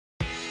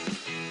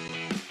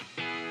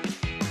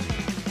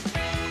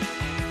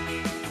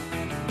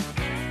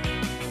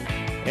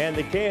And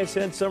the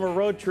KSN Summer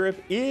Road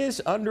Trip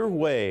is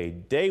underway.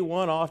 Day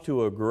one off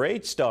to a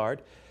great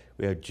start.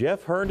 We have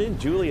Jeff Herndon,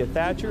 Julia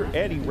Thatcher,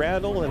 Eddie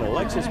Randall, and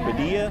Alexis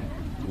Padilla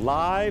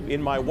live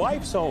in my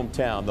wife's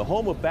hometown, the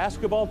home of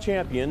basketball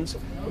champions,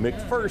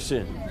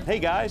 McPherson. Hey,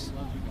 guys.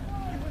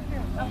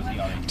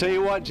 Tell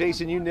you what,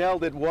 Jason, you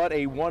nailed it. What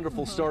a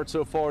wonderful start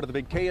so far to the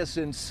big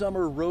KSN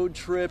Summer Road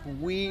Trip.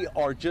 We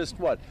are just,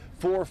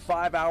 4 or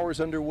 5 hours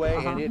underway,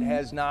 and it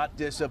has not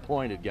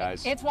disappointed,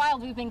 guys. It's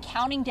wild. We've been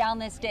counting down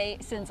this day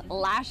since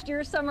last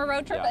year's summer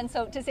road trip, and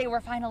so to say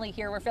we're finally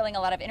here, we're feeling a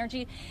lot of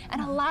energy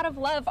and a lot of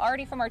love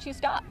already from our 2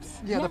 stops.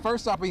 Yeah, the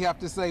first stop, we have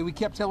to say, we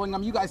kept telling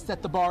them, you guys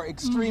set the bar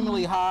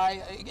extremely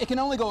high. It can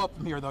only go up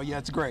from here, though. Yeah,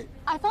 it's great.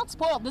 I felt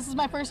spoiled. This is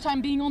my first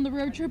time being on the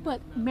road trip, but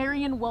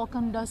Marion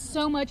welcomed us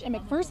so much, and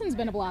McPherson's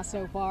been a blast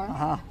so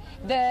far.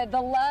 The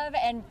love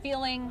and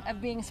feeling of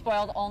being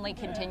spoiled only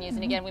continues,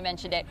 and again, we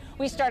mentioned it.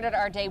 We started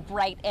our day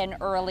bright and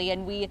early,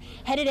 and we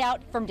headed out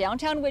from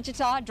downtown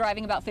Wichita,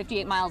 driving about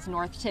 58 miles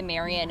north to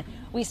Marion.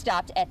 We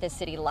stopped at the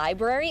city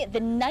library. The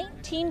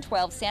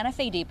 1912 Santa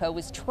Fe Depot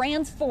was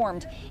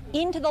transformed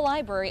into the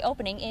library,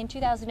 opening in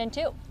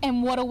 2002.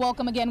 And what a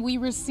welcome again we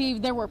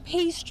received. There were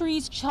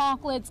pastries,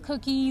 chocolates,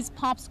 cookies,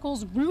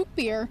 popsicles, root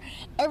beer,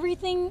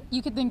 everything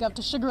you could think of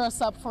to sugar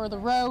us up for the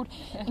road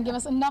and give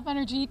us enough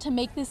energy to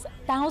make this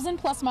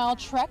 1,000+ mile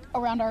trek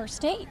around our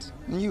state.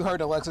 You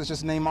heard Alexis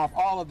just name off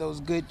all of those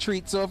good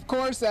treats. So, of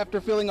course,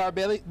 after filling our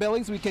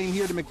bellies, we came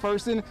here to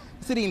McPherson,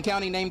 city and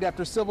county named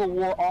after Civil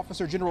War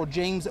officer General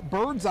James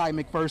Birdseye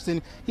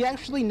McPherson. He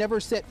actually never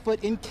set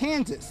foot in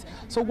Kansas.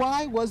 So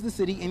why was the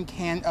city and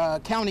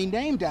county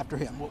named after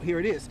him? Well, here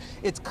it is.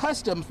 It's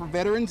custom for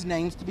veterans'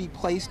 names to be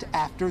placed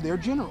after their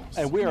generals.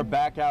 And we are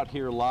back out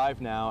here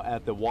live now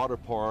at the water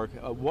park.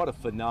 What a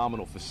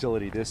phenomenal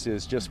facility this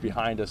is just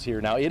behind us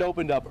here. Now, it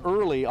opened up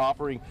early,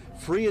 offering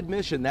free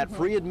admission. That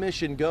free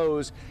admission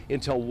goes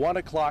until 1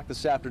 o'clock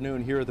this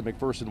afternoon here at the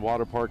McPherson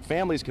Water Park.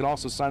 Families can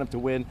also sign up to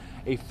win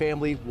a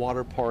family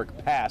water park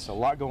pass. A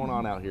lot going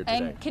on out here today.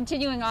 And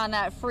continuing on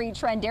that free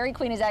trend, Dairy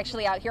Queen is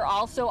actually out here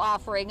also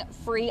offering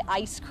free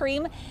ice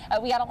cream.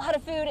 We got a lot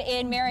of food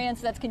in Marion,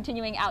 so that's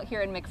continuing out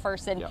here in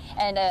McPherson.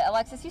 And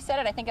Alexis, you said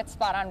it, I think it's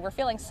spot on. We're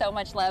feeling so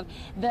much love.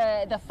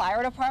 The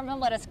fire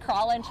department let us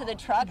crawl into the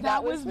truck.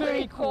 That was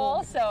very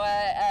cool. So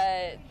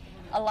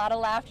a lot of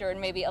laughter and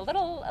maybe a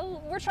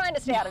little, we're trying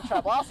to stay out of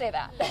trouble, I'll say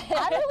that.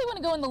 I really want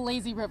to go in the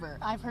lazy river.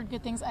 I've heard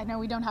good things. I know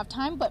we don't have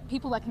time, but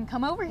people that can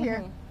come over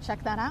here,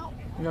 check that out.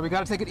 You know, we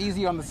got to take it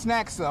easy on the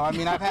snacks, though. I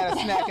mean, I've had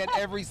a snack at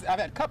I've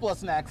had a couple of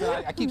snacks,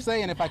 and I keep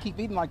saying if I keep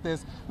eating like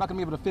this, I'm not going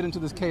to be able to fit into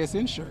this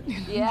KSN shirt.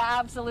 Yeah,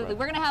 absolutely.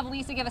 We're going to have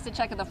Lisa give us a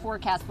check of the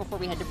forecast before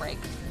we head to break.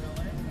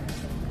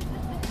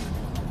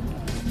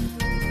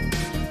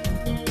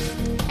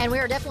 And we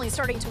are definitely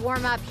starting to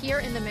warm up here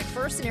in the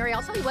McPherson area.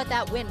 I'll tell you what,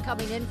 that wind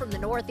coming in from the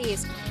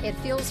northeast, it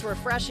feels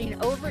refreshing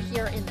over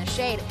here in the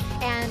shade.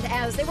 And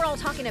as they were all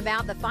talking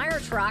about the fire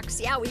trucks,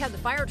 yeah, we have the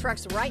fire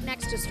trucks right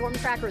next to Storm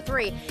Tracker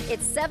 3.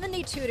 It's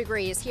 72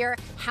 degrees here.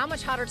 How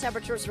much hotter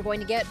temperatures we're going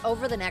to get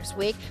over the next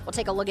week? We'll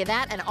take a look at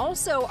that and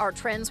also our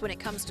trends when it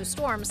comes to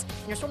storms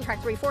in your Storm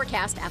Track 3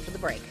 forecast after the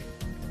break.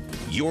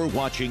 You're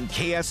watching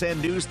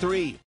KSN News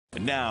 3.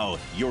 Now,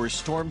 your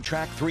Storm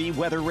Track 3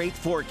 weather rate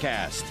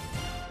forecast.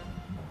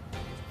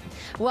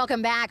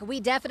 Welcome back. We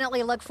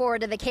definitely look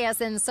forward to the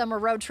KSN Summer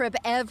Road Trip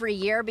every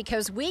year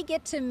because we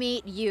get to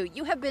meet you.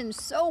 You have been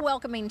so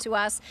welcoming to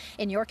us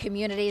in your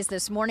communities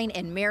this morning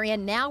in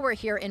Marion. Now we're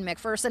here in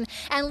McPherson,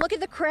 and look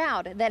at the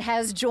crowd that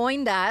has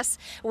joined us.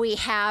 We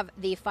have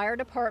the fire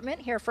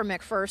department here from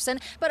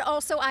McPherson, but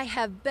also I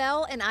have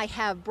Belle and I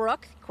have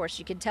Brooke. Of course,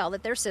 you can tell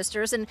that they're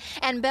sisters.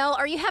 And Belle,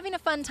 are you having a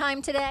fun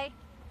time today?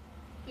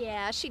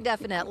 Yeah, she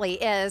definitely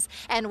is.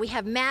 And we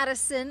have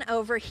Madison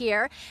over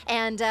here.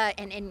 And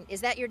is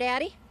that your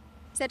daddy?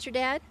 Is that your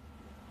dad?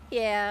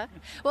 Yeah.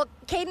 Well,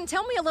 Caden,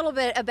 tell me a little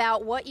bit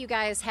about what you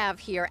guys have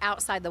here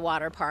outside the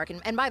water park.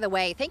 And by the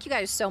way, thank you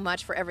guys so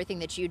much for everything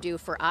that you do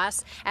for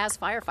us as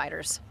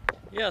firefighters.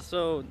 Yeah,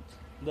 so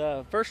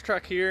the first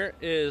truck here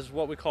is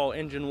what we call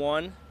Engine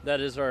 1. That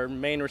is our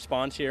main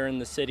response here in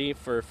the city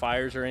for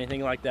fires or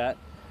anything like that.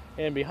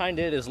 And behind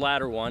it is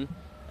Ladder 1.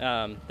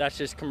 That's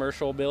just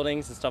commercial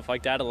buildings and stuff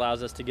like that.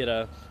 Allows us to get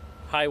a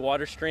high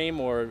water stream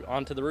or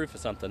onto the roof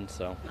of something.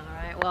 So. All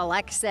right. Well,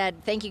 like I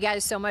said, thank you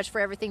guys so much for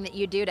everything that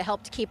you do to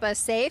help to keep us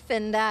safe.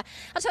 And I'll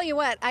tell you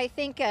what, I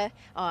think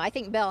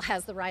Belle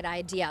has the right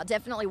idea.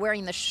 Definitely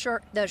wearing the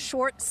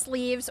short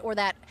sleeves or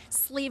that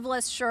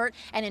sleeveless shirt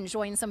and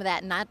enjoying some of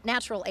that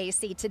natural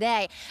AC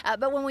today.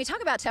 But when we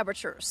talk about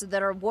temperatures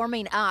that are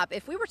warming up,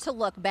 if we were to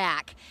look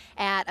back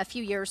at a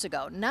few years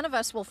ago, none of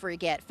us will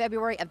forget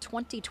February of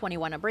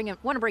 2021. I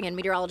want to bring in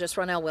meteorologist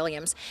Ronell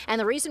Williams. And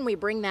the reason we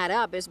bring that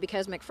up is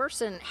because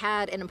McPherson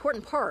had an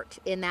important part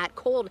in that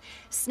cold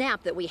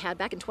snap that we had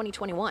back in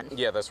 2021.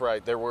 Yeah, that's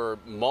right. There were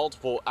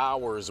multiple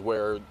hours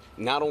where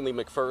not only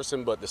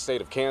McPherson, but the state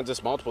of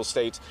Kansas, multiple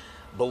states,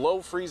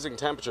 below freezing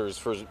temperatures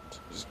for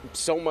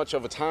so much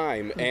of a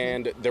time,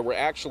 and there were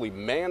actually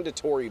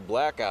mandatory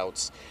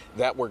blackouts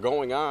that were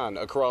going on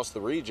across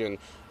the region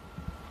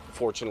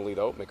Fortunately,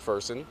 though,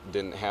 McPherson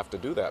didn't have to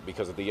do that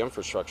because of the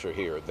infrastructure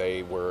here.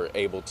 They were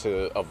able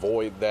to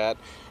avoid that,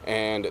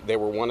 and they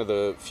were one of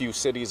the few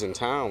cities and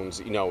towns,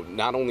 you know,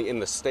 not only in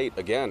the state,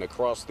 again,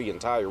 across the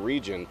entire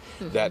region,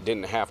 that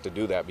didn't have to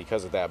do that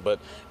because of that. But,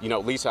 you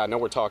know, Lisa, I know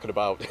we're talking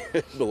about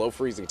below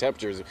freezing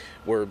temperatures.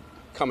 We're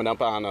coming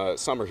up on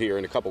summer here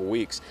in a couple of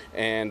weeks,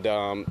 and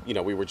you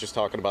know, we were just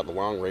talking about the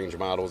long range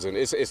models, and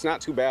it's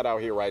not too bad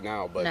out here right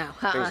now, but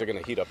things are going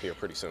to heat up here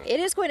pretty soon. It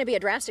is going to be a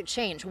drastic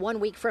change 1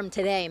 week from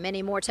today.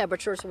 Many more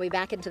temperatures will be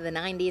back into the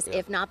 90s,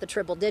 if not the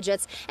triple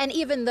digits. And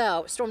even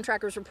though Storm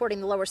Tracker's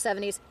reporting the lower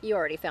 70s, you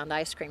already found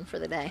ice cream for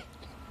the day.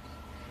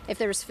 If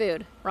there's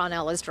food,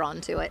 Ronell is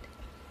drawn to it.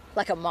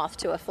 Like a moth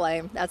to a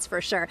flame, that's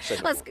for sure.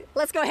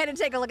 Let's go ahead and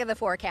take a look at the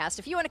forecast.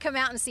 If you want to come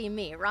out and see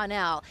me,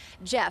 Ronell,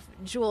 Jeff,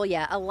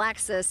 Julia,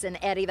 Alexis, and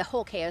Eddie, the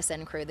whole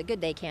KSN crew, the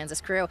Good Day Kansas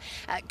crew,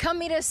 come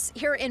meet us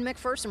here in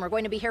McPherson. We're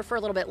going to be here for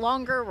a little bit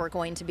longer. We're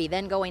going to be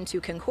then going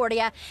to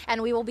Concordia,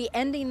 and we will be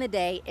ending the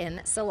day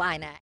in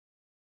Salina.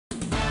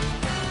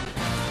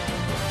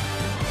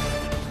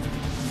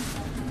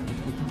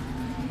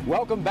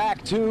 Welcome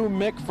back to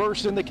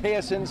McPherson, the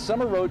KSN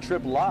Summer Road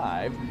Trip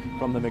live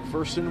from the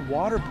McPherson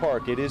Water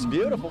Park. It is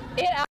beautiful.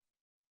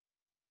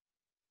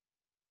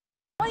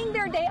 Enjoying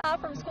their day off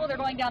from school, they're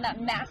going down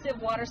that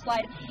massive water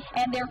slide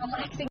and they're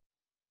relaxing.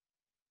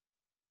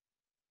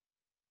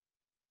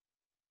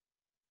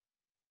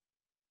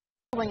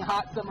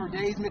 Hot summer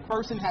days,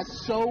 McPherson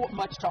has so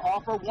much to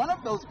offer. One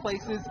of those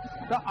places,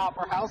 the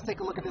Opera House. Take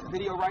a look at this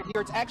video right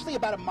here. It's actually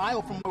about a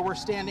mile from where we're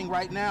standing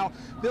right now.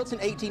 Built in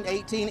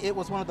 1818, it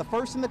was one of the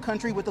first in the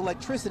country with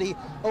electricity.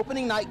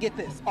 Opening night, get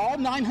this, all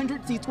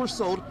 900 seats were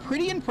sold.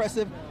 Pretty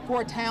impressive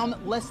for a town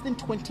less than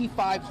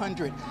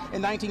 2,500.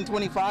 In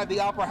 1925, the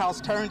Opera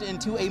House turned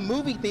into a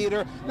movie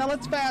theater. Now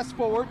let's fast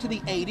forward to the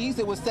 80s.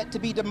 It was set to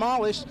be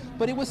demolished,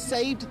 but it was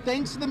saved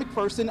thanks to the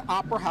McPherson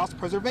Opera House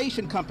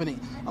Preservation Company.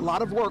 A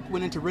lot of work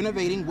went into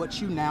renovating what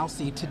you now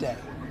see today.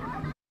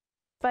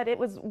 But it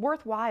was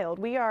worthwhile.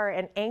 We are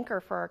an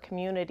anchor for our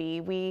community.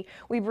 We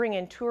bring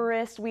in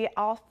tourists. We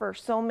offer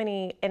so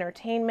many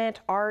entertainment,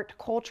 art,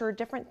 culture,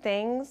 different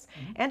things,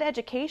 and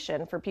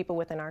education for people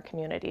within our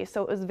community.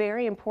 So it was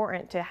very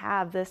important to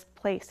have this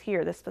place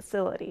here, this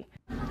facility.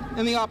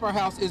 And the Opera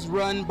House is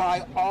run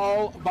by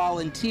all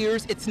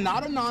volunteers. It's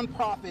not a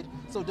nonprofit,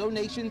 so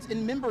donations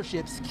and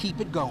memberships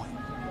keep it going.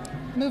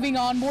 Moving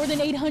on, more than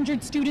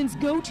 800 students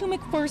go to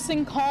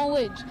McPherson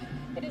College.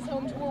 It is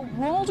home to a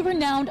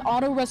world-renowned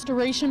auto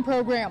restoration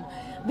program.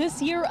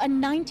 This year, a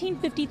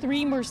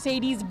 1953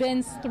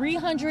 Mercedes-Benz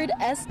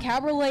 300S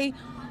Cabriolet,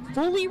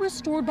 fully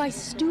restored by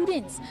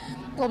students,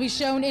 will be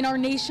shown in our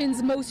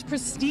nation's most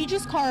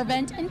prestigious car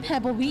event in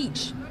Pebble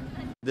Beach.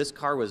 This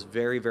car was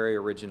very, very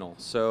original.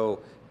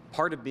 So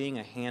part of being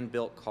a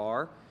hand-built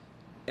car,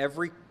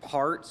 every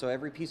part, so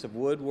every piece of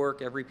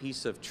woodwork, every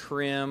piece of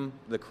trim,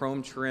 the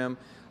chrome trim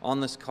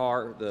on this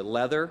car, the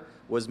leather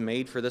was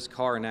made for this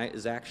car and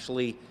is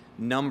actually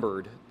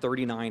numbered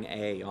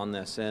 39A on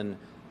this, and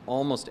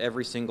almost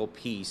every single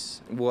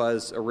piece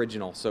was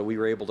original. So we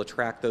were able to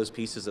track those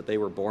pieces that they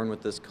were born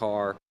with this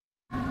car.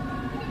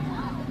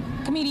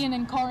 Comedian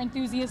and car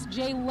enthusiast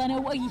Jay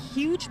Leno, a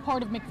huge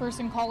part of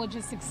McPherson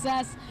College's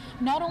success.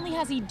 Not only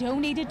has he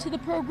donated to the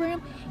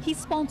program, he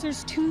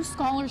sponsors 2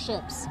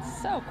 scholarships.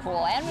 So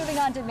cool. And moving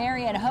on to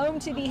Marion, home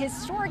to the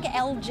historic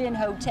Elgin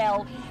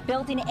Hotel,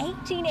 built in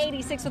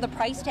 1886 with a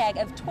price tag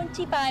of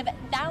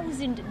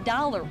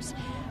 $25,000.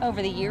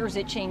 Over the years,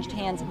 it changed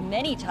hands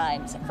many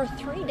times. For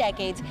 3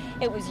 decades,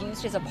 it was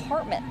used as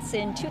apartments.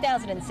 In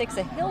 2006,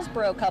 a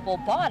Hillsborough couple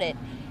bought it,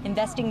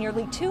 investing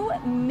nearly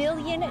 $2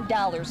 million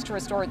to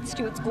restore it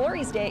to its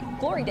glory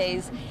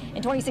days.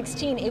 In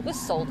 2016, it was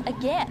sold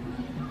again.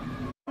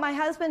 My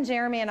husband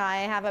Jeremy and I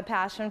have a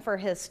passion for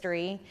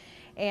history,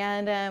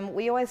 and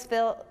we always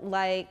felt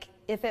like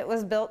if it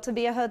was built to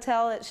be a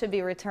hotel, it should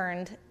be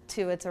returned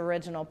to its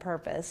original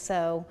purpose.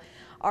 So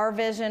our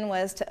vision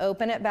was to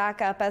open it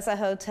back up as a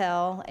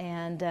hotel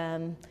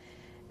and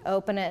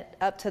open it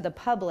up to the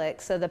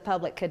public so the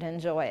public could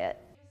enjoy it.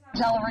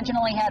 The hotel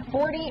originally had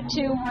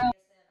 42 rooms,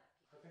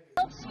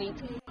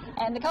 suites,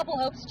 and the couple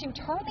hopes to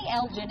turn the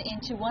Elgin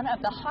into one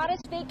of the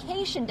hottest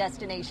vacation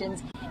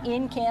destinations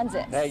in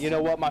Kansas. Hey, you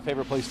know what? My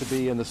favorite place to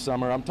be in the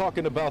summer. I'm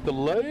talking about the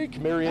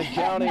lake. Marion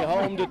County,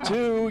 home to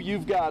 2.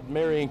 You've got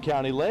Marion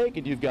County Lake,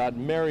 and you've got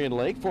Marion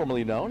Lake,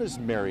 formerly known as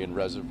Marion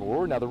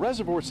Reservoir. Now, the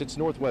reservoir sits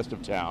northwest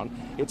of town.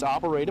 It's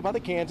operated by the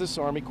Kansas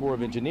Army Corps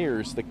of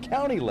Engineers. The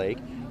county lake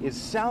is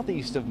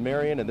southeast of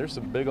Marion, and there's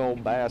some big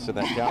old bass in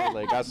that county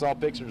lake. I saw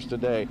pictures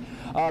today.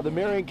 The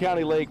Marion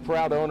County Lake,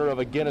 proud owner of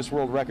a Guinness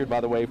World Record, by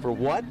the way, for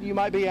what, you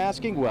might be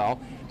asking? Well,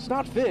 it's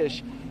not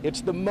fish.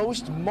 It's the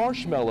most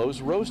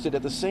marshmallows roasted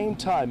at the same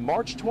time.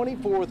 March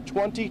 24th,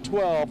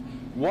 2012,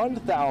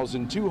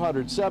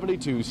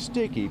 1,272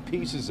 sticky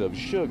pieces of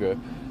sugar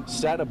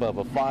sat above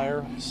a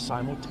fire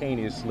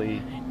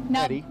simultaneously.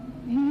 Now, Eddie?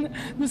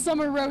 The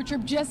summer road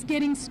trip just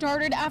getting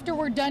started. After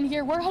we're done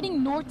here, we're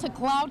heading north to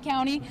Cloud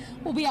County.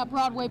 We'll be at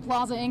Broadway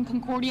Plaza in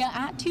Concordia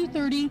at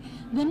 2:30.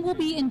 Then we'll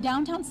be in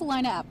downtown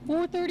Salina at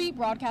 4:30,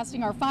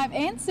 broadcasting our 5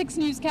 and 6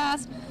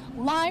 newscast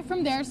live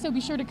from there. So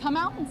be sure to come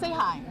out and say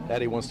hi.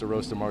 Eddie wants to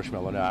roast a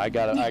marshmallow now. I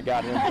got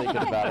him thinking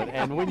about it.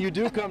 And when you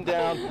do come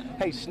down,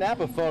 hey, snap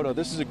a photo.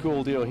 This is a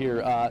cool deal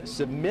here.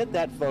 Submit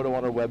that photo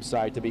on our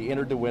website to be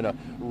entered to win a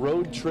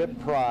road trip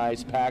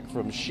prize pack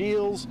from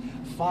Shields,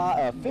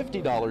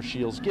 $50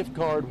 Shields gift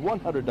card,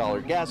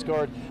 $100 gas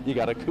card. You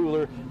got a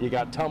cooler, you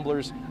got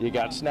tumblers, you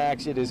got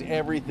snacks. It is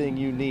everything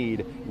you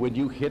need when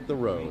you hit the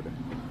road.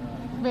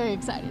 Very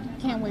excited.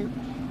 Can't wait.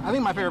 I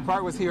think my favorite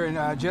part was hearing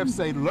Jeff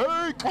say,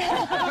 "Lake."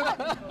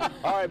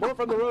 All right, more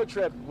from the road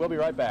trip. We'll be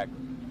right back.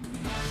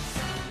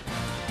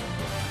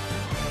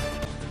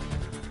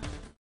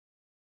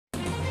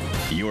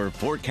 Your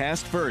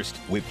forecast first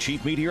with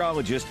Chief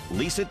Meteorologist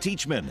Lisa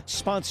Teachman,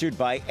 sponsored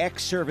by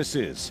X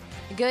Services.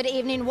 Good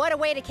evening. What a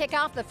way to kick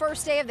off the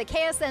first day of the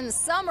KSN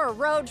Summer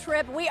Road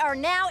Trip. We are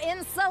now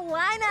in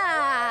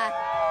Salina.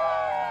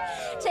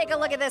 Take a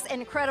look at this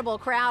incredible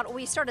crowd.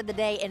 We started the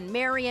day in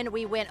Marion.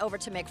 We went over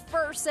to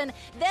McPherson.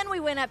 Then we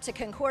went up to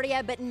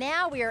Concordia. But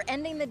now we are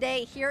ending the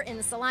day here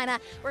in Salina.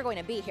 We're going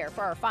to be here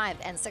for our 5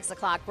 and 6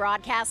 o'clock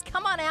broadcast.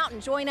 Come on out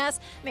and join us.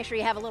 Make sure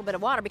you have a little bit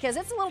of water because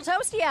it's a little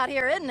toasty out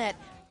here, isn't it?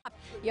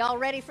 Y'all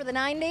ready for the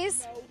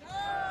 90s?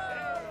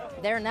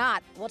 They're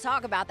not. We'll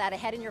talk about that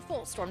ahead in your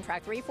full Storm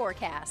Track 3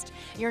 forecast.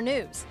 Your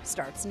news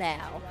starts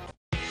now.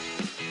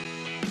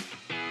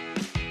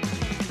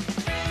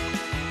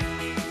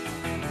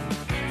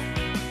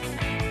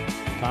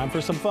 Time for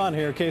some fun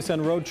here.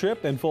 KSN Road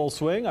Trip in full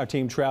swing. Our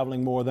team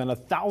traveling more than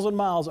 1,000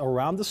 miles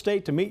around the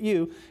state to meet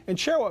you and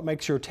share what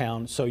makes your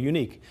town so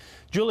unique.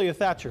 Julia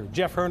Thatcher,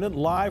 Jeff Herndon,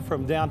 live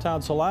from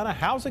downtown Salina.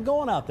 How's it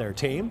going out there,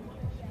 team?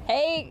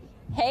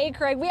 Hey,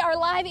 Craig, we are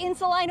live in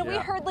Salina. We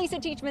heard Lisa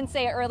Teachman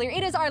say it earlier.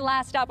 It is our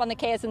last stop on the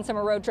KSN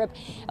Summer Road Trip,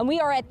 and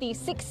we are at the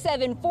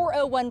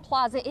 67401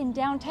 Plaza in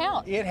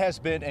downtown. It has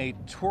been a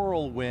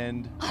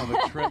whirlwind of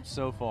a trip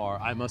so far,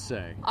 I must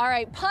say. All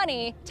right,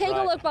 Punny, take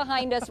a look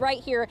behind us right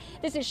here.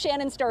 This is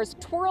Shannon Starr's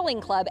Twirling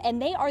Club,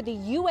 and they are the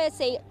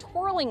USA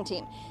Twirling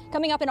team.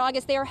 Coming up in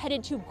August, they are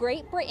headed to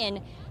Great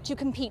Britain to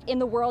compete in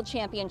the World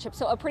Championship.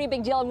 So a pretty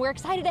big deal, and we're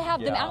excited to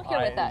have them out here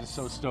with us. I'm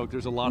so stoked.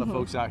 There's a lot of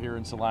folks out here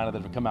in Salina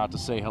that have come out to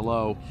say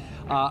hello.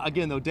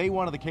 Again, though, day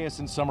one of the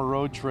KSN Summer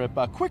Road Trip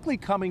quickly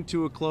coming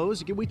to a close.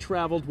 Again, we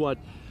traveled,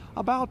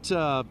 about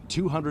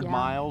 200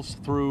 miles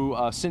through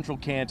central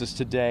Kansas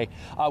today.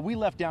 We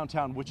left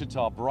downtown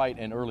Wichita bright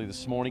and early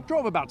this morning,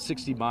 drove about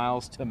 60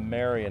 miles to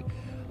Marion.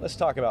 Let's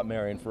talk about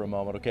Marion for a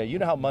moment, okay? You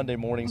know how Monday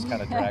mornings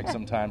kind of drag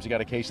sometimes. You got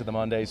a case of the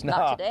Mondays.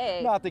 Not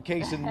today. Not the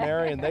case in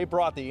Marion. They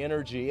brought the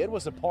energy. It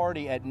was a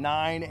party at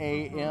 9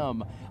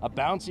 a.m. A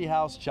bouncy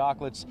house,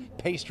 chocolates,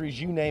 pastries,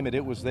 you name it,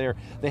 it was there.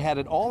 They had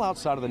it all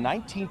outside of the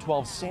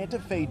 1912 Santa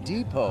Fe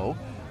Depot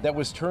that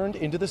was turned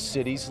into the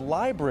city's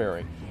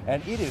library.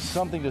 And it is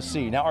something to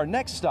see. Now, our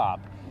next stop,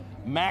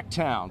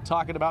 MacTown,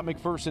 talking about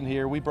McPherson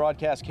here. We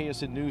broadcast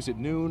KSN News at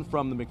noon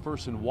from the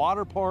McPherson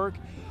Water Park.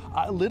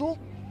 A little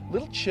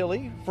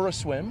chilly for a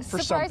swim for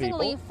some people.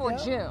 Surprisingly for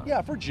June.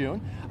 Yeah, for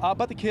June.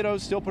 But the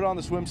kiddos still put on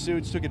the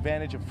swimsuits, took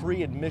advantage of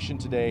free admission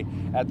today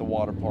at the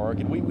water park.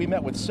 And we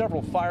met with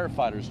several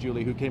firefighters,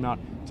 Julie, who came out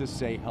to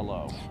say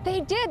hello.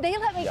 They did. They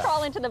let me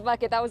crawl into the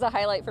bucket. That was a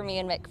highlight for me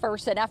in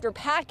McPherson. After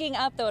packing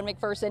up, though, in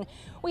McPherson,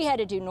 we had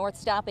to do north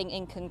stopping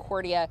in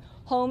Concordia,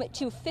 home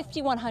to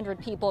 5,100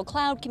 people,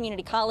 Cloud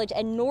Community College,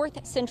 and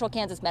North Central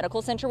Kansas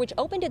Medical Center, which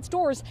opened its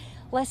doors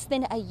less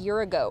than a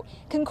year ago.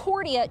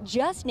 Concordia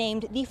just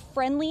named the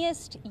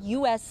friendliest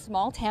U.S.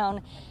 small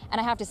town,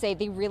 and I have to say,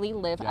 they really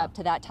live up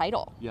to that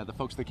title. Yeah, the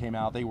folks that came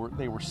out, they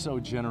were so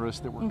generous.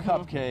 There were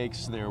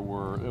cupcakes,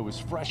 it was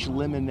fresh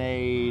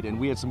lemonade, and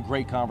we had some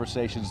great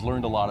conversations,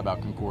 learned a lot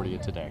about Concordia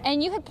today.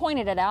 And you had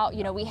pointed it out,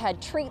 you know, we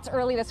had treats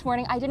early this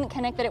morning. I didn't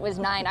connect that it was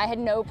 9. I had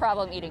no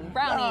problem eating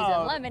brownies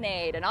and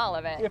lemonade and all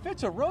of it. If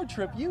it's a road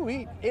trip, you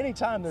eat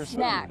anytime there's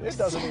snacks. Food. It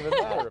doesn't even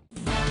matter.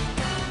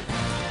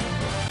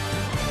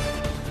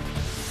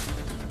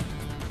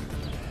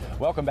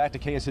 Welcome back to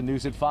KSN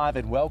News at 5,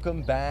 and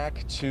welcome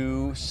back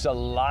to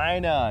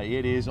Salina.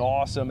 It is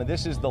awesome, and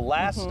this is the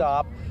last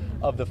stop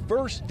of the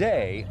first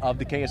day of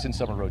the KSN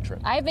Summer Road Trip.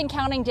 I've been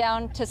counting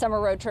down to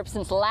Summer Road Trip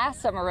since last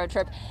Summer Road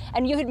Trip,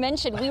 and you had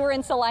mentioned we were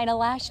in Salina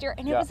last year,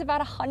 and it was about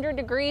 100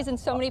 degrees, and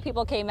so many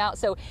people came out.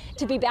 So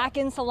to be back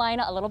in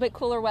Salina, a little bit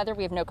cooler weather,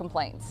 we have no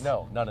complaints.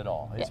 No, none at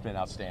all. It's been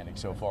outstanding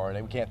so far,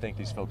 and we can't thank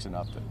these folks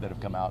enough that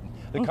have come out. And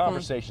the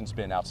conversation's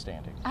been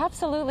outstanding.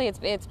 Absolutely.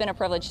 It's been a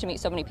privilege to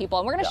meet so many people,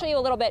 and we're going to show you a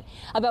little bit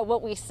about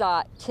what we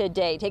saw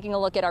today, taking a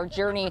look at our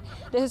journey.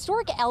 The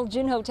historic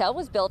Elgin Hotel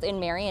was built in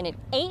Marion in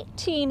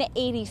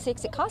 1886.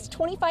 It cost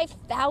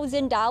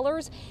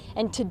 $25,000,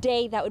 and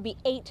today that would be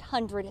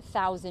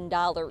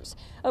 $800,000.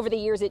 Over the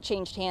years, it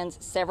changed hands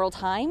several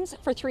times.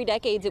 For 3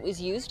 decades, it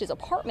was used as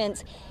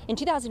apartments. In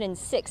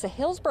 2006, a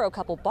Hillsborough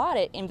couple bought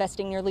it,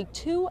 investing nearly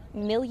 $2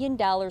 million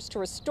to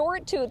restore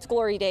it to its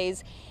glory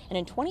days. And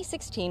in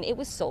 2016, it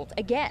was sold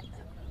again.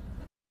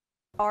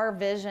 Our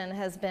vision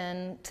has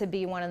been to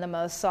be one of the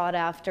most sought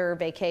after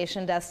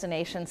vacation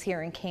destinations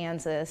here in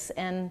Kansas,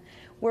 and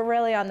we're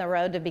really on the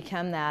road to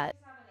become that.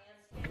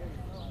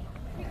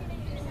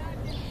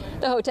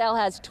 The hotel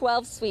has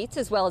 12 suites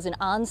as well as an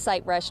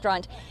on-site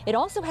restaurant. It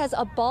also has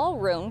a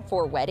ballroom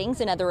for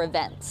weddings and other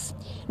events.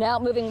 Now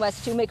moving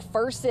west to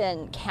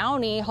McPherson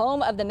County,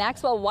 home of the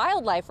Maxwell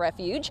Wildlife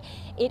Refuge.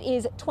 It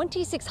is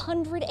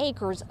 2,600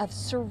 acres of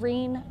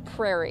serene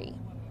prairie.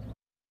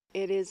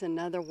 It is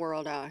another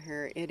world out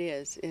here. It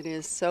is. It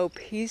is so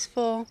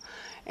peaceful,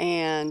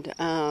 and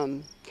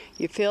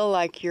you feel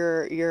like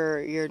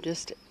you're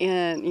just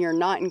in. You're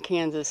not in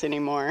Kansas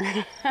anymore.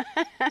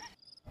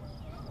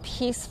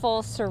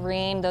 Peaceful,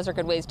 serene, those are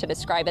good ways to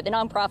describe it. The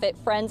nonprofit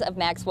Friends of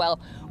Maxwell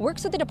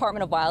works with the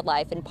Department of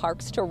Wildlife and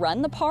Parks to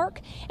run the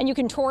park, and you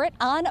can tour it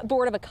on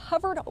board of a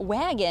covered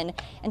wagon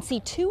and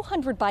see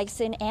 200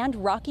 bison and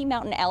Rocky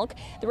Mountain elk.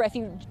 The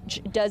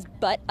refuge does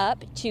butt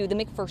up to the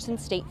McPherson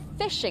State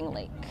Fishing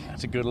Lake.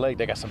 That's a good lake.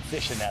 They got some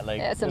fish in that lake.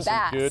 Yeah, some There's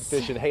bass. Some good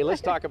fishing. Hey,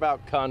 let's talk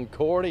about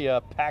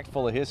Concordia, packed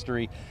full of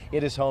history.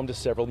 It is home to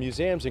several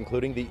museums,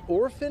 including the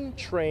Orphan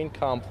Train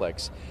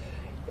Complex.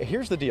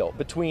 Here's the deal.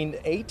 Between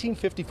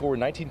 1854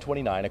 and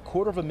 1929,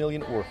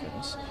 250,000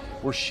 orphans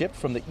were shipped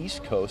from the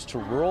East Coast to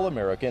rural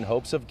America in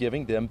hopes of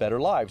giving them better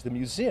lives. The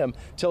museum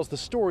tells the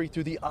story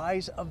through the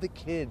eyes of the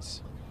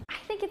kids. I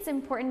think it's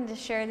important to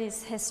share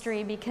this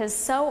history because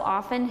so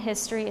often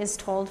history is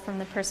told from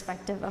the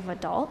perspective of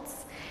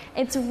adults.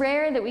 It's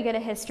rare that we get a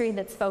history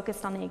that's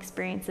focused on the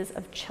experiences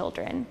of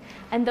children.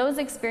 And those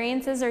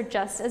experiences are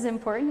just as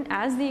important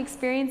as the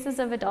experiences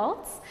of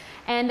adults.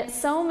 And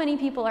so many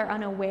people are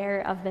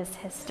unaware of this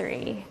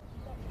history.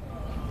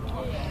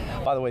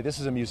 By the way, this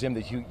is a museum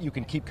that you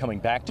can keep coming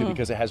back to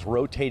because it has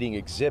rotating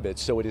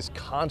exhibits, so it is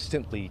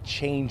constantly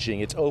changing.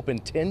 It's open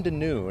 10 to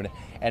noon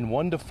and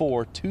 1 to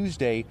 4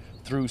 Tuesday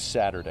through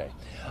Saturday.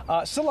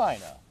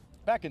 Salina.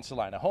 Back in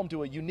Salina, home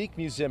to a unique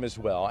museum as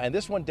well, and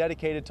this one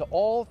dedicated to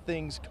all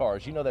things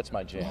cars. You know that's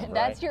my jam, right?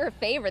 That's your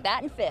favorite,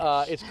 that and fish.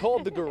 It's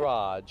called The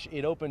Garage.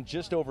 It opened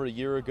just over a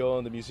year ago,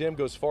 and the museum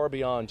goes far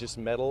beyond just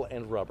metal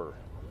and rubber.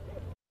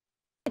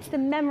 It's the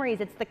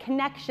memories, it's the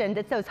connections,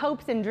 it's those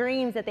hopes and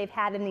dreams that they've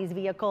had in these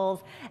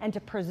vehicles, and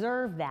to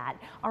preserve that.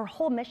 Our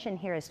whole mission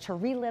here is to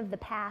relive the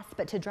past,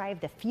 but to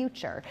drive the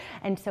future.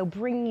 And so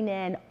bringing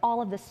in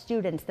all of the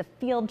students, the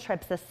field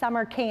trips, the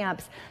summer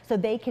camps, so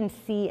they can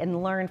see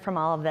and learn from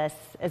all of this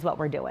is what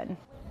we're doing.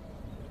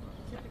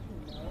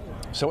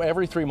 So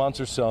every 3 months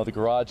or so, the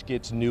garage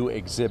gets new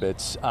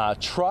exhibits.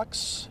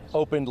 Trucks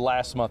opened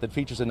last month. It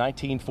features a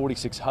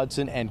 1946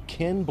 Hudson and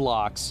Ken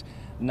Block's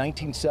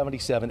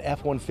 1977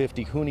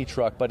 F-150 Hoonie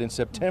truck, but in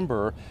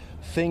September,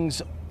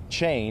 things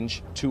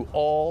change to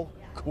all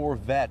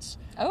Corvettes.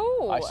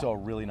 Oh! I saw a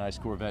really nice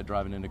Corvette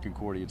driving into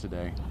Concordia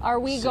today. Are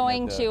we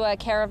going to a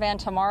caravan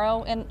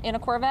tomorrow in a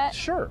Corvette?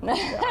 Sure.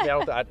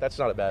 Yeah, that's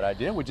not a bad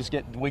idea.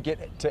 We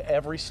get to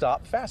every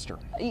stop faster.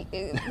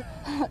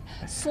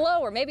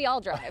 Slower. Maybe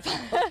I'll drive.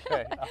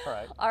 Okay. All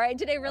right. All right.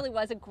 Today really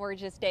was a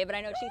gorgeous day, but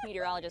I know Chief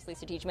Meteorologist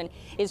Lisa Teachman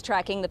is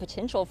tracking the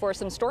potential for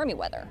some stormy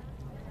weather.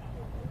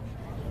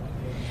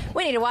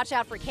 We need to watch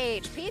out for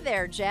KHP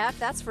there, Jeff.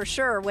 That's for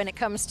sure when it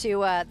comes to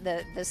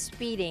the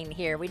speeding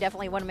here. We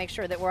definitely want to make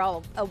sure that we're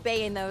all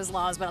obeying those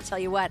laws. But I'll tell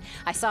you what,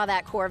 I saw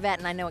that Corvette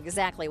and I know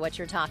exactly what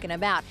you're talking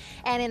about.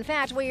 And in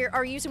fact, we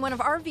are using one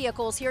of our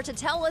vehicles here to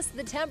tell us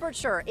the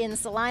temperature in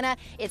Salina.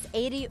 It's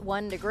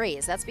 81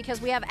 degrees. That's because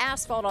we have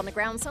asphalt on the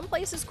ground. Some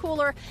places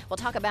cooler. We'll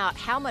talk about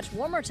how much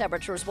warmer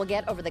temperatures we'll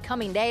get over the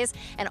coming days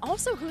and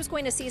also who's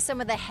going to see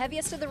some of the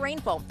heaviest of the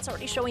rainfall. It's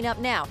already showing up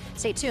now.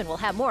 Stay tuned. We'll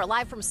have more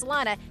live from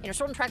Salina in your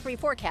Storm Track 3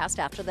 forecast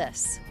after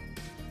this.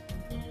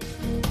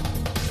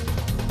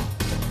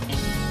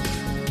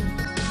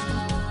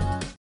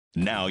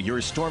 Now your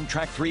Storm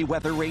Track 3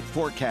 weather rate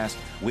forecast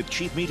with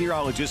Chief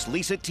Meteorologist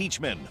Lisa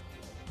Teachman.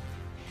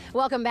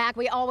 Welcome back.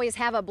 We always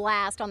have a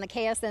blast on the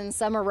KSN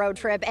Summer Road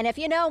Trip. And if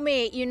you know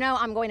me, you know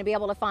I'm going to be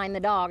able to find the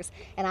dogs.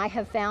 And I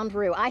have found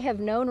Rue. I have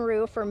known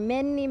Rue for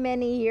many,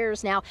 many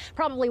years now.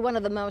 Probably one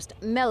of the most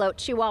mellow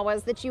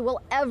Chihuahuas that you will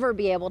ever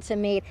be able to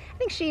meet. I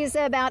think she's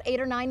about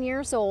 8 or 9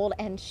 years old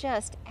and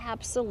just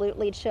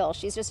absolutely chill.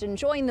 She's just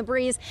enjoying the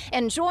breeze,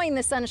 enjoying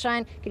the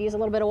sunshine. Could use a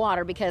little bit of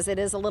water because it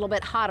is a little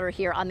bit hotter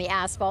here on the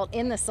asphalt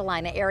in the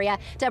Salina area.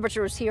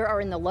 Temperatures here are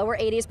in the lower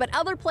 80s, but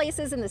other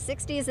places in the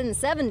 60s and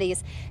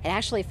 70s. It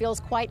actually feels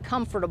quite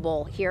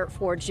comfortable here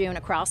for June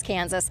across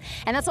Kansas.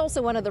 And that's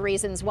also one of the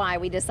reasons why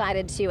we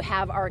decided to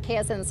have our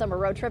KSN Summer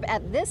Road Trip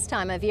at this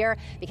time of year,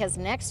 because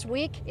next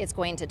week it's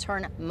going to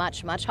turn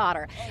much, much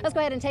hotter. Let's go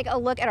ahead and take a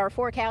look at our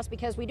forecast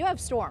because we do have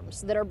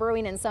storms that are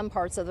brewing in some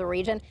parts of the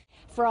region.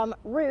 From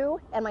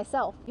Rue and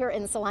myself here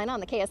in Salina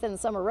on the KSN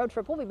Summer Road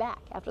Trip, we'll be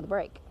back after the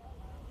break.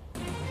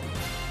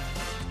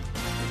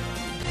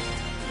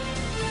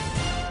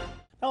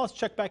 Now let's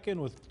check back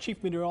in with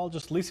Chief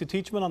Meteorologist Lisa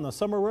Teachman on the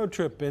Summer Road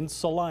Trip in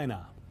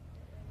Salina.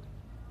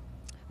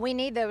 We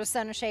need those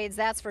sunshades,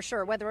 that's for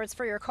sure, whether it's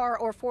for your car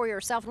or for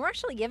yourself. And we're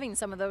actually giving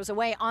some of those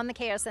away on the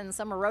KSN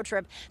Summer Road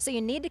Trip. So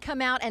you need to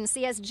come out and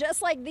see us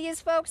just like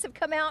these folks have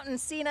come out and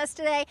seen us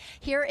today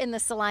here in the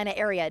Salina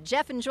area.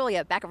 Jeff and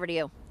Julia, back over to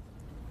you.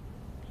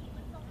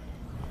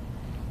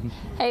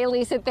 Hey,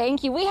 Lisa,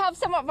 thank you. We have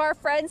some of our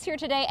friends here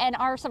today, and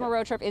our summer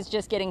road trip is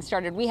just getting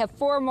started. We have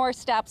 4 more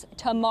stops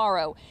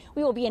tomorrow.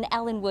 We will be in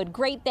Ellenwood,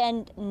 Great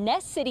Bend,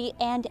 Ness City,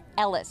 and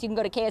Ellis. You can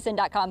go to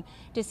ksn.com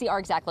to see our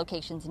exact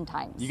locations and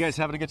times. You guys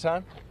having a good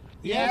time?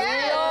 Yes,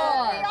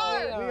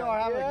 We are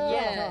having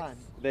a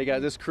good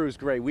time. This crew's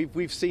great.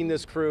 We've seen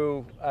this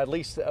crew at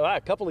least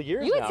a couple of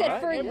years You had now,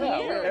 said right? for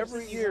years.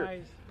 Every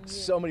year.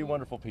 So many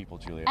wonderful people,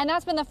 Julia. And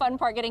that's been the fun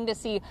part, getting to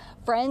see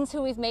friends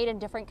who we've made in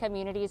different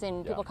communities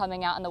and people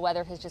coming out, and the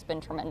weather has just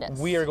been tremendous.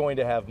 We are going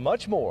to have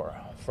much more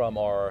from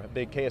our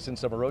big KSN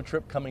Summer Road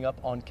Trip coming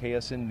up on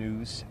KSN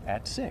News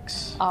at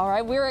 6. All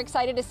right, we're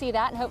excited to see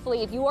that, and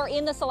hopefully if you are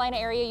in the Salina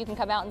area, you can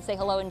come out and say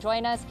hello and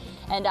join us.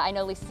 And I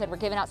know Lisa said we're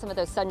giving out some of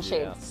those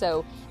sunshades,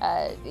 so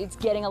it's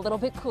getting a little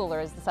bit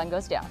cooler as the sun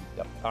goes down.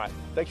 Yep. All right,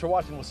 thanks for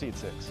watching. We'll see you at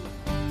 6.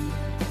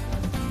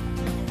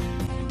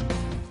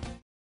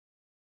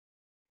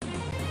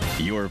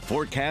 Your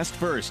forecast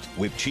first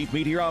with Chief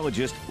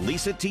Meteorologist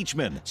Lisa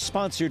Teachman,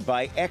 sponsored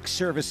by X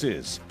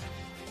Services.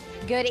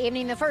 Good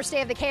evening. The first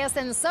day of the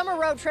KSN Summer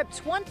Road Trip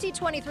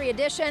 2023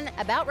 edition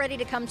about ready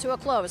to come to a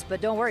close.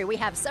 But don't worry, we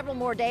have several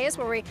more days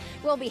where we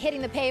will be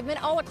hitting the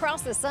pavement all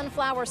across the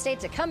Sunflower State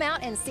to come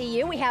out and see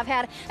you. We have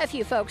had a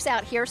few folks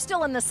out here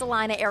still in the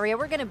Salina area.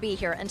 We're going to be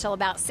here until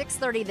about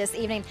 6:30 this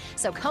evening.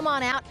 So come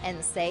on out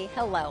and say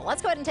hello.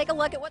 Let's go ahead and take a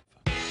look at what...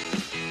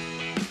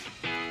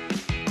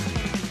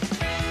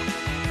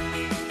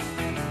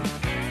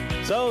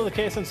 So the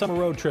KSN Summer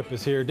Road Trip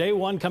is here. Day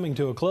 1 coming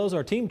to a close.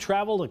 Our team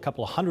traveled a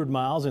couple of 100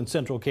 miles in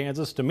central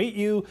Kansas to meet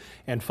you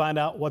and find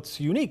out what's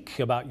unique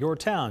about your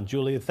town.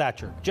 Julia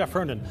Thatcher, Jeff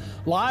Herndon,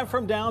 live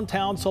from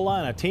downtown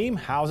Salina. Team,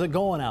 how's it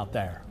going out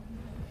there?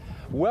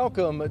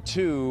 Welcome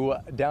to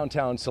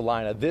downtown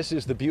Salina. This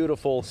is the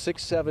beautiful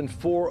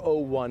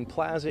 67401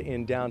 Plaza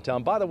in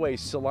downtown. By the way,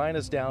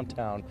 Salina's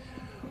downtown,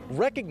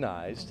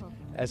 recognized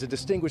as a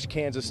distinguished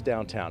Kansas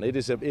downtown.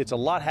 It's a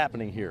lot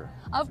happening here.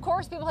 Of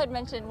course, people had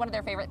mentioned one of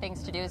their favorite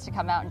things to do is to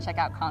come out and check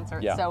out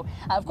concerts. Yeah. So,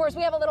 of course,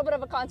 we have a little bit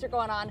of a concert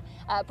going on,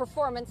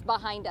 performance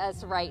behind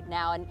us right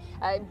now. And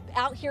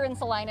out here in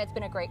Salina, it's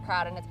been a great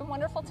crowd, and it's been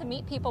wonderful to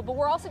meet people. But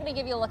we're also going to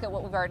give you a look at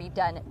what we've already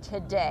done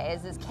today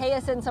as this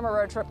KSN Summer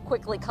Road Trip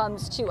quickly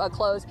comes to a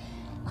close.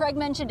 Craig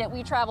mentioned it.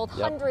 We traveled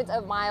hundreds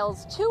of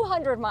miles,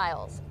 200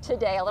 miles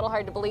today. A little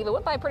hard to believe. It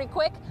went by pretty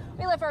quick.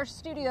 We left our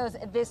studios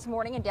this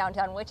morning in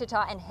downtown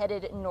Wichita and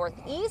headed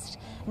northeast,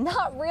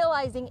 not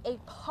realizing a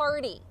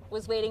party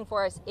was waiting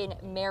for us in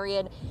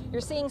Marion. You're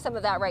seeing some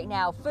of that right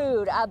now.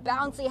 Food, a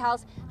bouncy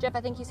house. Jeff,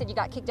 I think you said you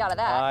got kicked out of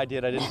that. I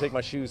did. I didn't take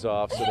my shoes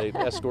off, so they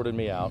escorted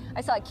me out.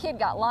 I saw a kid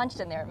got launched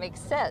in there. It makes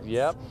sense.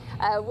 Yep.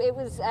 It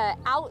was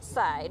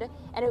outside,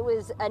 and it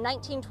was a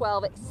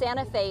 1912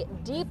 Santa Fe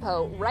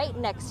depot right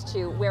next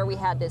to where we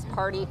had this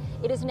party.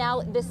 It is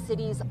now the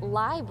city's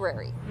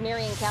library.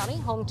 Marion County,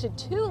 home to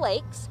 2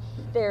 lakes.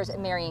 There's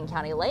Marion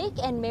County Lake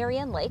and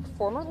Marion Lake,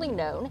 formerly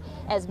known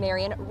as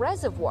Marion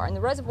Reservoir. And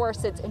the reservoir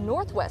sits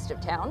northwest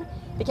of town.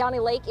 The county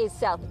lake is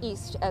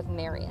southeast of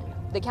Marion.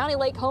 The county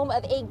lake, home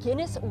of a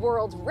Guinness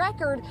World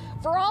Record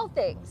for all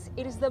things.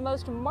 It is the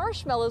most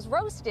marshmallows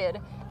roasted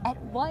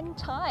at one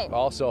time.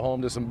 Also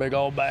home to some big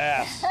old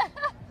bass.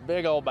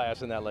 Big old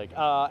bass in that lake.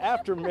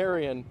 After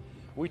Marion,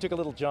 we took a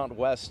little jaunt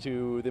west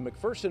to the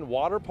McPherson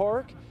Water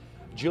Park.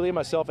 Julia,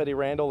 myself, Eddie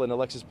Randall, and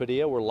Alexis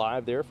Padilla were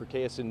live there for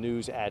KSN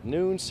News at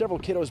noon. Several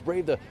kiddos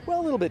braved the, a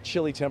little bit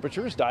chilly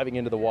temperatures diving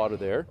into the water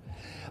there.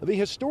 The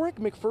historic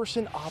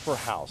McPherson Opera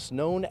House,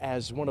 known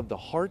as one of the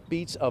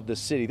heartbeats of the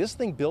city. This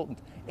thing built in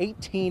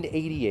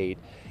 1888.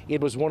 It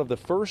was one of the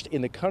first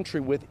in the country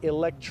with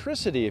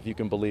electricity, if you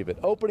can believe it.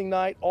 Opening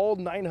night, all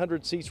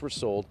 900 seats were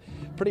sold.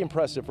 Pretty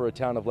impressive for a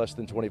town of less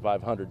than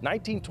 2,500.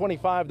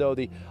 1925, though,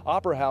 the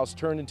Opera House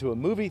turned into a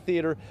movie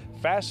theater.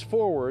 Fast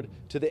forward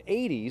to the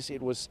 80s,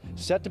 it was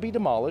set to be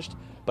demolished,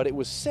 but it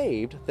was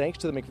saved thanks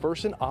to the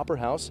McPherson Opera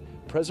House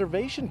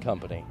Preservation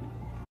Company.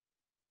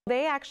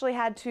 They actually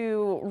had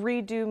to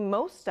redo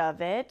most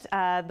of it.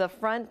 The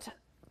front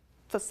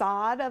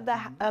facade of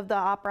the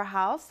Opera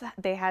House,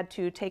 they had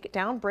to take it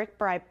down brick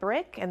by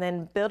brick and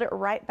then build it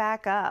right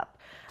back up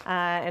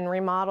and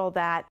remodel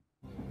that.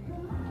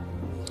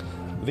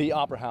 The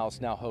Opera House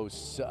now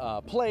hosts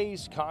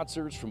plays,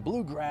 concerts from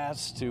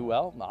bluegrass to,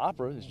 well,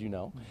 opera, as you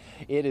know.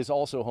 It is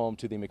also home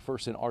to the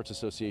McPherson Arts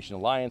Association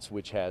Alliance,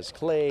 which has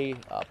clay,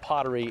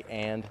 pottery,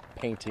 and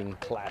painting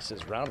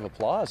classes. Round of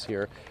applause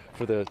here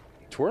for the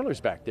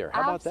twirlers back there.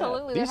 How about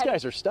that? These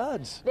guys are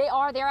studs. They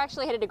are. They're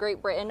actually headed to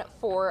Great Britain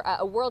for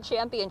a world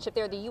championship.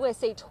 They're the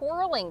USA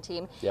twirling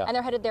team, and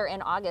they're headed there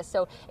in August.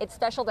 So it's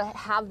special to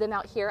have them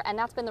out here, and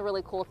that's been the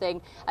really cool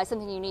thing.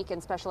 Something unique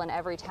and special in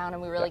every town,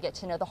 and we really get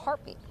to know the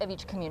heartbeat of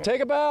each community.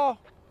 Take a bow.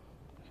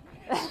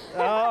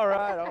 All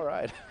right, all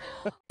right.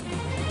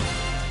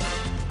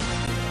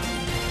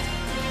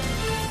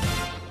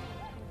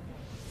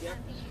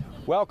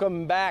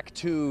 Welcome back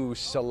to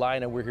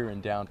Salina. We're here in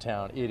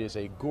downtown. It is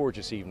a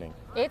gorgeous evening.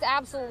 It's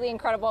absolutely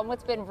incredible, and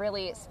what's been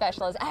really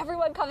special is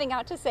everyone coming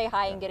out to say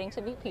hi and getting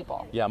to meet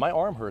people. Yeah, my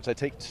arm hurts. I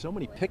take so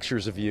many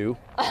pictures of you,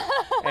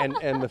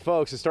 and the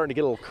folks, it's starting to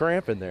get a little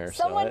cramp in there.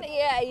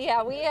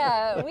 We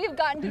have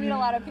gotten to meet a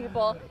lot of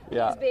people.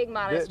 Yeah. He's being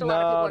modest. A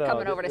lot of people are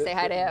coming over to say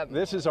hi to him.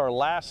 This is our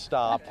last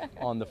stop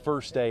on the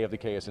first day of the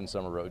KSN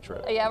Summer Road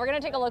Trip. Yeah, we're going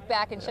to take a look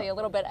back and show you a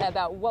little bit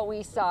about what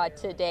we saw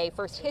today.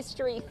 First,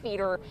 history,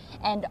 theater,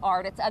 and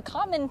art. It's a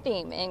common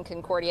theme in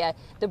Concordia.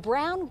 The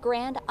Brown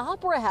Grand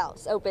Opera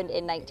House opened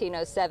in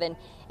 1907.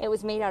 It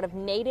was made out of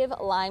native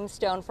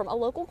limestone from a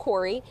local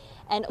quarry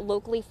and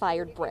locally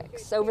fired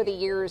bricks. Over the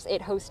years,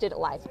 it hosted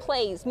live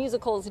plays,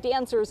 musicals,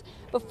 dancers,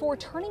 before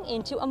turning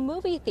into a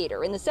movie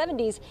theater. In the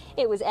 70s,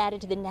 it was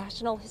added to the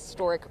National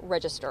Historic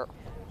Register.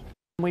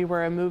 We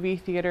were a movie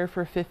theater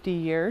for 50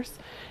 years,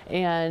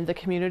 and the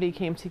community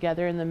came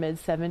together in the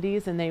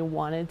mid-70s, and they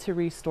wanted to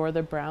restore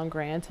the Brown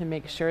Grand to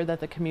make sure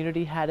that the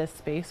community had a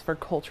space for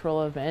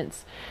cultural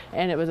events.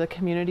 And it was a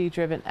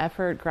community-driven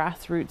effort,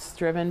 grassroots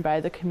driven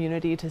by the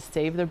community to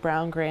save the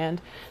Brown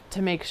Grand,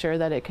 to make sure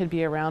that it could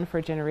be around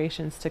for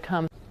generations to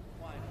come.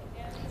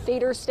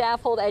 Theater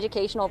staff hold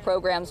educational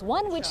programs,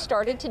 one which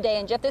started today.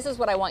 And Jeff, this is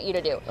what I want you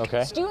to do.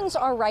 Okay. Students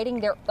are writing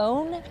their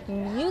own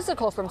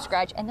musical from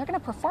scratch, and they're going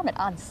to perform it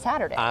on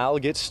Saturday. I'll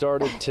get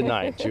started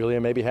tonight.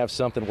 Julia, maybe have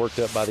something worked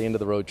up by the end of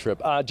the road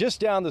trip. Just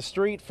down the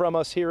street from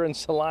us here in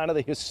Salina,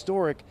 the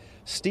historic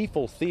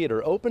Stiefel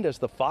Theater opened as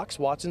the Fox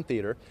Watson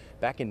Theater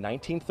back in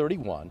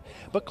 1931,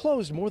 but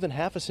closed more than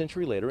half a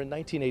century later in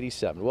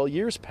 1987. Well,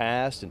 years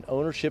passed and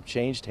ownership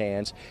changed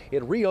hands.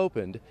 It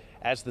reopened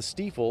as the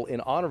Stiefel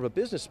in honor of a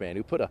businessman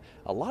who put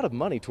a lot of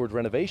money toward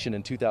renovation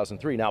in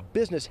 2003. Now,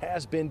 business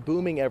has been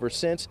booming ever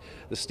since.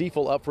 The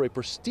Stiefel up for a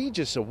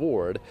prestigious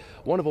award,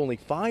 one of only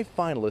 5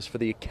 finalists for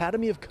the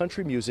Academy of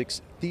Country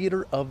Music's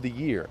Theater of the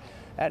Year.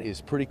 That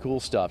is pretty cool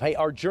stuff. Hey,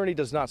 our journey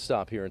does not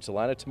stop here in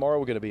Salina. Tomorrow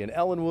we're going to be in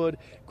Ellenwood,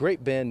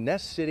 Great Bend,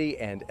 Ness City,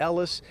 and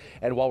Ellis.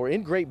 And while we're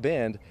in Great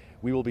Bend,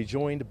 we will be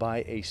joined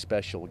by a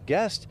special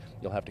guest.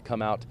 You'll have to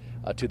come out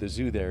to the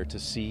zoo there to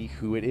see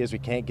who it is. We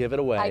can't give it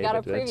away. I got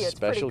a preview. It's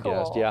special pretty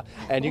cool. guest, yeah.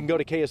 And you can go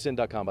to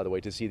KSN.com, by the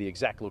way, to see the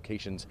exact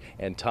locations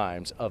and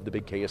times of the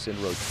big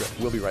KSN road trip.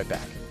 We'll be right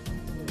back.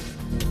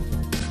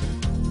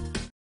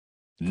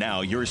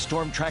 Now your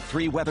Storm Track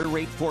 3 weather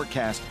rate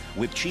forecast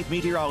with Chief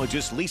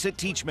Meteorologist Lisa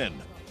Teachman.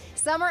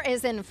 Summer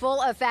is in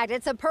full effect.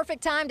 It's a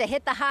perfect time to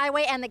hit the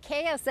highway and the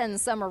KSN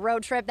Summer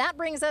Road Trip. That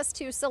brings us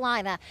to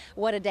Salina.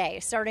 What a day.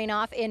 Starting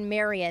off in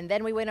Marion.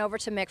 Then we went over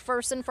to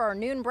McPherson for our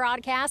noon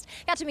broadcast.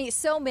 Got to meet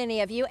so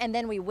many of you. And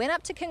then we went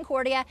up to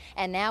Concordia.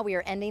 And now we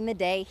are ending the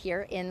day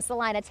here in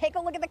Salina. Take a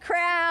look at the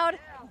crowd.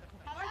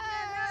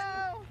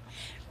 Hello.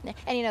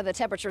 And you know, the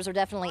temperatures are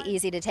definitely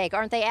easy to take,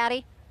 aren't they,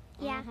 Addie?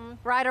 Yeah.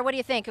 Ryder, what do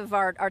you think of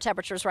our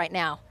temperatures right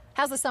now?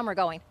 How's the summer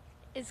going?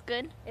 It's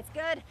good. It's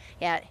good.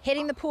 Yeah,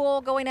 hitting the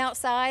pool, going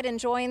outside,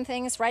 enjoying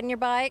things, riding your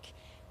bike.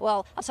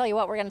 Well, I'll tell you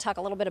what, we're going to talk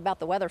a little bit about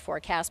the weather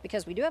forecast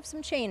because we do have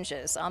some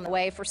changes on the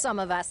way for some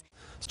of us.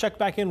 Let's check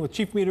back in with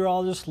Chief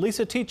Meteorologist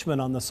Lisa Teachman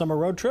on the summer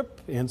road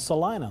trip in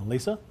Salina.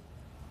 Lisa?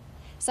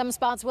 Some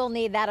spots will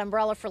need that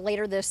umbrella for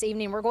later this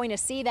evening. We're going to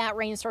see that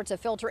rain start to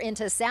filter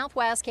into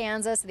southwest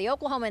Kansas, the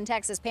Oklahoma and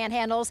Texas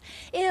panhandles.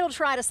 It'll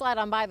try to slide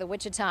on by the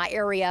Wichita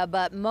area,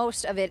 but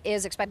most of it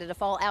is expected to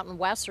fall out in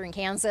western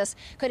Kansas.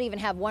 Could even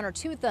have 1 or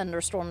 2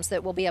 thunderstorms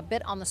that will be a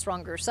bit on the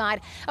stronger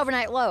side.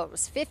 Overnight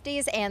lows,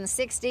 50s and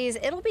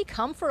 60s. It'll be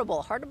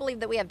comfortable. Hard to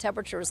believe that we have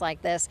temperatures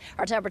like this.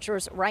 Our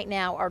temperatures right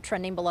now are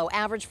trending below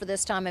average for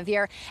this time of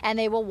year, and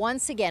they will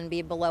once again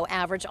be below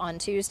average on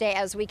Tuesday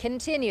as we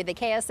continue the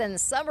KSN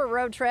Summer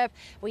Road Trip.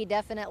 We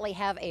definitely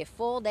have a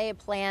full day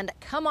planned.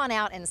 Come on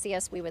out and see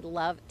us. We would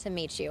love to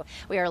meet you.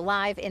 We are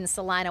live in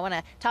Salina. I want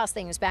to toss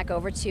things back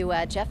over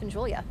to Jeff and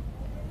Julia.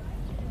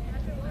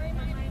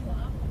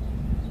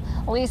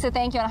 Lisa,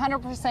 thank you.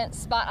 100%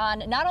 spot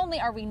on. Not only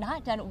are we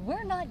not done,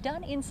 we're not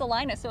done in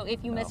Salina. So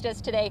if you missed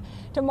us today,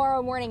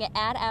 tomorrow morning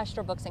at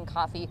Astra Books and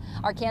Coffee,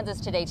 our Kansas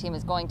Today team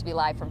is going to be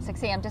live from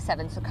 6 a.m. to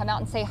 7. So come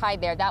out and say hi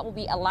there. That will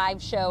be a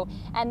live show.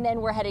 And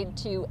then we're headed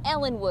to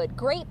Ellenwood,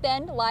 Great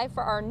Bend, live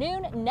for our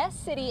noon, Ness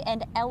City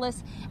and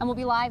Ellis. And we'll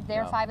be live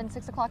there 5 and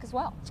 6 o'clock as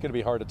well. It's going to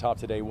be hard to top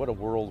today. What a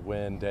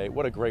whirlwind day.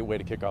 What a great way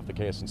to kick off the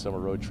KSN Summer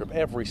Road Trip.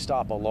 Every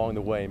stop along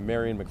the way,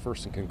 Marion,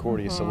 McPherson,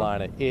 Concordia,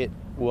 Salina. It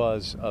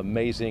was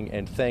amazing.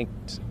 And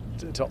thanks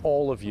to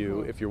all of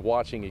you. If you're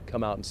watching it,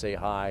 come out and say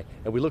hi.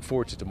 And we look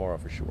forward to tomorrow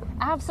for sure.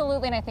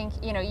 Absolutely. And I think,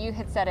 you know, you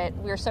had said it.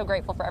 We're so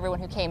grateful for everyone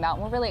who came out.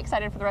 And we're really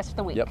excited for the rest of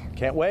the week. Yep.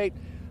 Can't wait.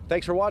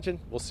 Thanks for watching.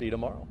 We'll see you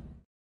tomorrow.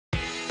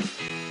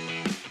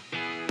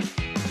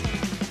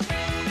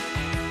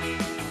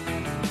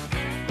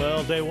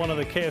 Well, day 1 of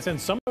the KSN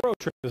Summer Road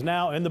Trip is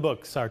now in the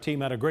books. Our team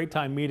had a great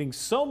time meeting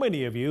so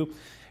many of you,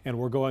 and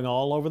we're going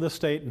all over the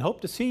state and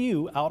hope to see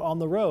you out on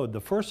the road.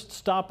 The first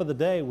stop of the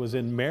day was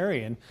in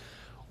Marion,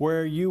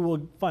 where you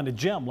will find a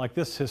gem like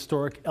this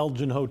historic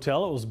Elgin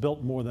Hotel. It was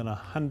built more than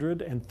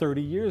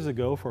 130 years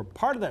ago. For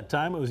part of that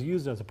time, it was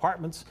used as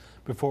apartments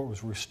before it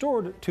was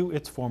restored to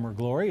its former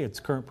glory.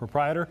 Its current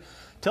proprietor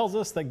tells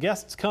us that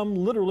guests come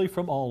literally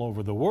from all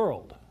over the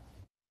world.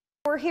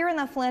 We're here in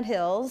the Flint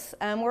Hills.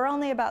 We're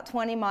only about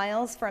 20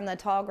 miles from the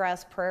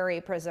Tallgrass Prairie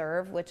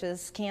Preserve, which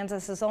is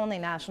Kansas's only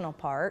national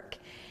park.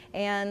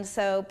 And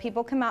so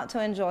people come out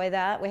to enjoy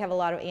that. We have a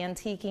lot of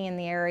antiquing in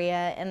the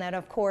area, and then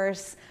of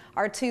course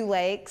our 2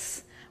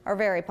 lakes are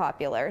very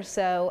popular.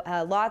 So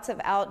lots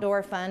of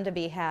outdoor fun to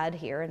be had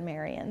here in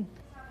Marion.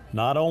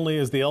 Not only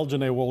is the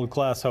Elgin a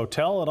world-class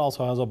hotel, it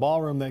also has a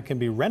ballroom that can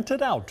be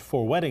rented out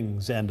for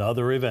weddings and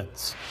other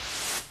events.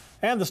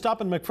 And the stop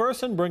in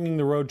McPherson, bringing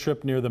the road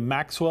trip near the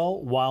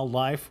Maxwell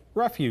Wildlife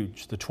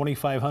Refuge. The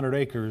 2,500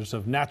 acres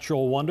of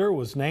natural wonder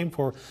was named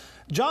for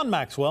John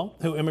Maxwell,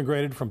 who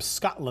immigrated from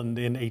Scotland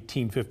in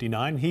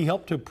 1859. He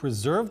helped to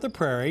preserve the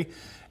prairie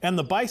and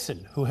the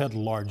bison, who had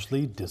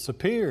largely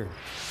disappeared.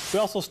 We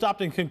also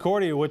stopped in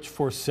Concordia, which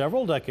for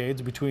several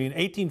decades between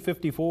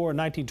 1854 and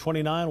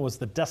 1929 was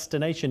the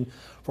destination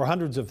for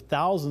hundreds of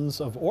thousands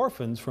of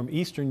orphans from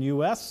eastern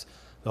U.S.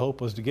 The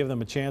hope was to give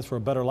them a chance for a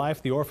better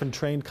life. The Orphan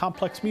Trained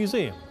Complex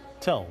Museum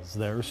tells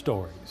their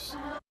stories.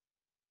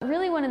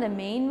 Really, one of the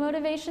main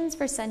motivations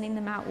for sending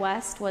them out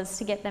west was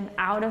to get them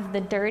out of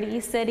the dirty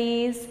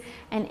cities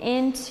and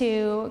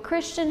into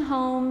Christian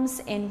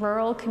homes in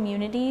rural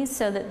communities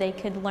so that they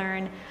could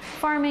learn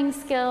farming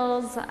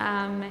skills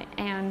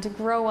and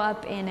grow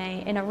up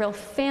in a real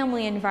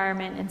family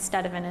environment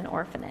instead of in an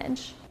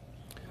orphanage.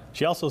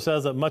 She also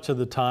says that much of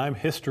the time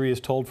history is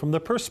told from the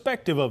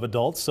perspective of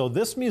adults, so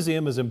this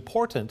museum is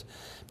important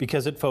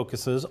because it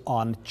focuses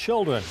on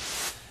children.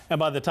 And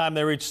by the time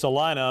they reached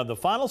Salina, the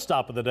final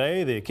stop of the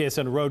day, the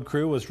KSN Road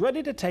crew was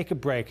ready to take a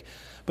break,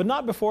 but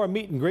not before a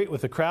meet and greet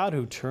with the crowd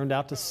who turned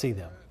out to see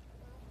them.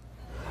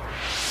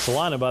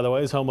 Salina, by the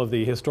way, is home of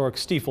the historic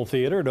Stiefel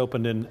Theater. It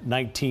opened in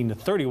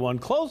 1931,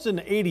 closed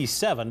in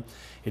 87.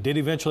 It did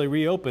eventually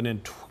reopen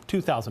in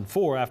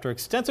 2004 after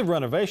extensive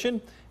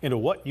renovation into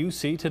what you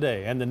see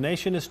today. And the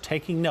nation is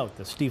taking note.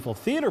 The Stiefel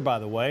Theater, by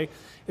the way,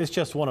 is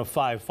just one of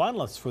 5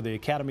 finalists for the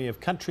Academy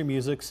of Country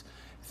Music's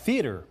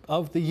Theater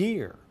of the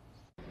Year.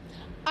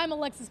 I'm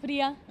Alexis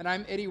Padilla. And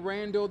I'm Eddie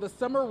Randall. The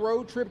Summer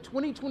Road Trip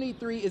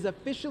 2023 is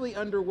officially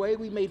underway.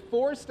 We made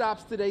 4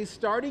 stops today,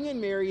 starting in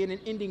Marion and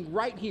ending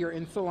right here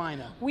in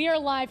Salina. We are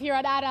live here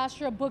at Ad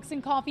Astra Books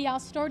and Coffee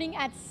House starting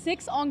at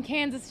 6 on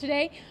Kansas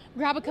today.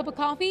 Grab a cup of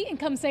coffee and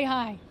come say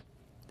hi.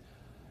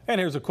 And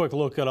here's a quick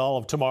look at all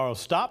of tomorrow's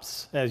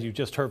stops. As you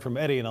just heard from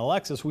Eddie and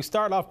Alexis, we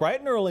start off bright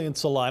and early in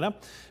Salina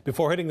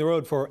before hitting the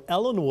road for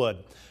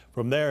Ellenwood.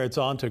 From there, it's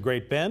on to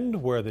Great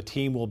Bend, where the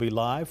team will be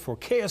live for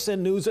KSN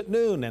News at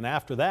noon. And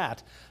after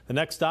that, the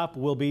next stop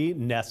will be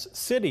Ness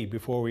City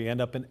before we end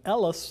up in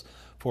Ellis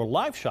for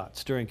live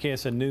shots during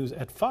KSN News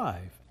at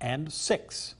 5 and 6.